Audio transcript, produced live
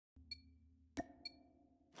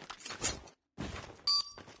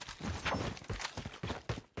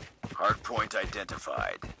Hardpoint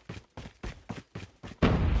identified.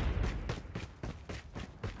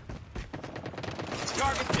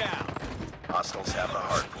 Target down. Hostiles have the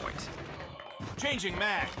hardpoint. Changing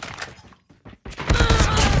mag.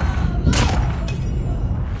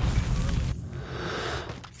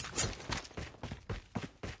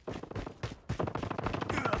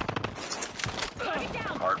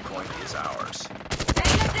 Hardpoint is ours.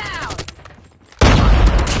 Take it down!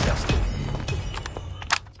 Tested.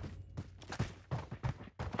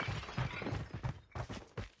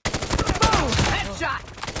 Boom! Headshot!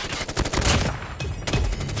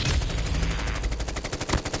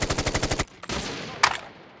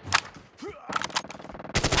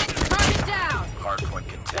 Target down! Hardpoint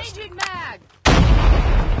contested. Changing mag!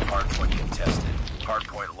 Hardpoint contested.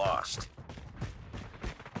 Hardpoint lost.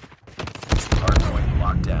 Hardpoint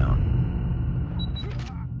locked down.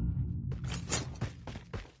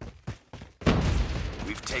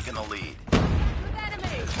 We've taken the lead.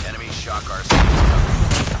 Enemy! Enemy shock RCs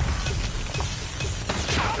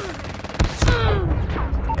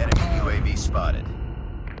coming. Enemy UAV spotted.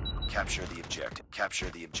 Capture the objective. Capture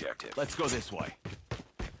the objective. Let's go this way.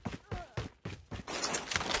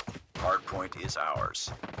 Hardpoint is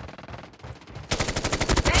ours.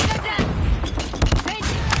 Take it down!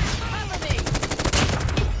 Cover me!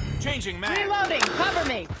 Changing mag. Reloading! Cover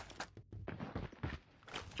me!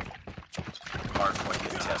 Hardpoint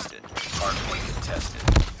contested. Hardpoint contested.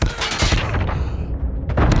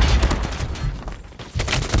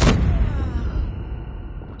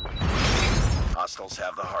 Hostiles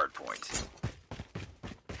have the hardpoint.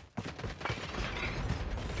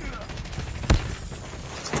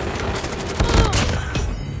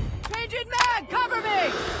 Changing mag! Cover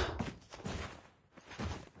me!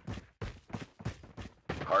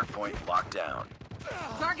 Hardpoint locked down.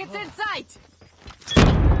 Target's in sight!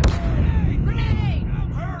 Grenade!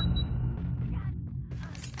 I'm hurt.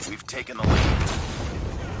 We've taken the lead.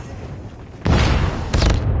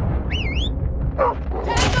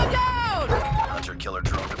 Tango down! Hunter-killer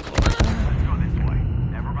drone deployed. Let's go this way.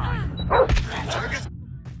 Never mind.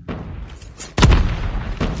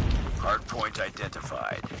 Hardpoint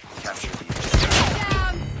identified. Capture the objective.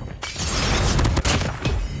 Down!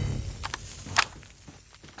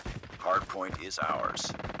 Hardpoint is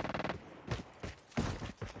ours.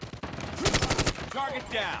 Target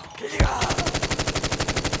down.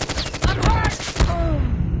 I'm hurt!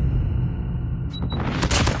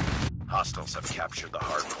 Hostiles have captured the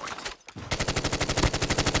hardpoint.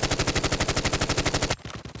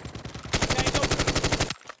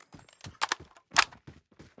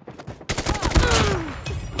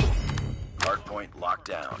 Hardpoint locked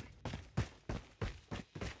down.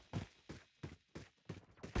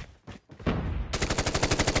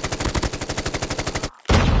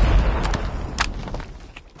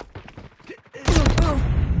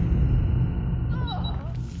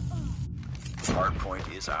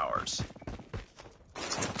 Hardpoint is ours.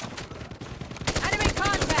 Enemy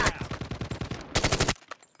contact!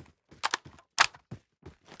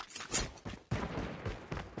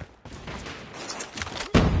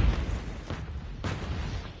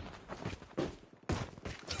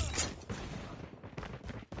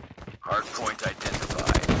 Hardpoint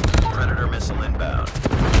identified. Predator missile inbound.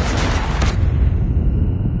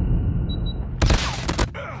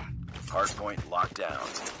 Hardpoint locked down.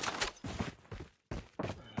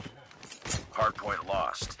 Hardpoint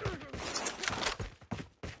lost.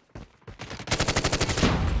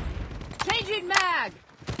 Changing mag!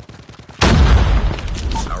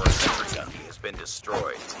 Our sentry gun has been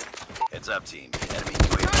destroyed. Heads up, team. Enemy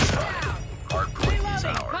UAV spotted. Hardpoint is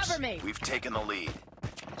Reloading. ours. Cover me. We've taken the lead.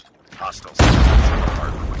 Hostiles have captured the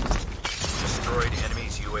hardpoint. Destroyed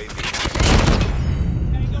enemy's UAV.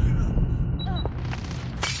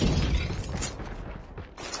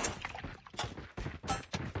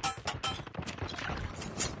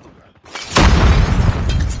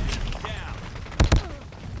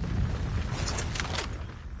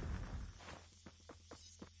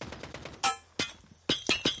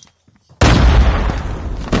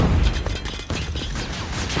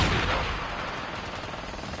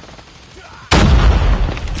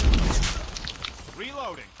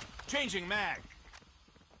 Reloading. Changing mag.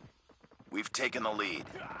 We've taken the lead.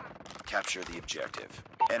 Capture the objective.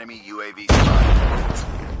 Enemy UAV spotted.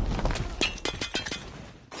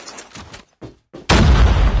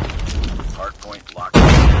 Hardpoint locked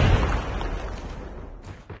down.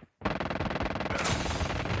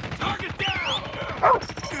 Target down.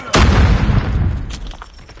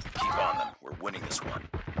 Keep on them. We're winning this one.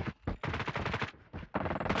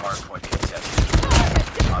 Hardpoint contested.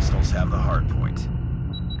 Hostiles have the hardpoint.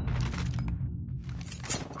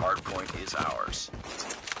 Hardpoint is ours.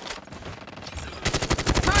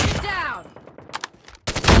 Target down!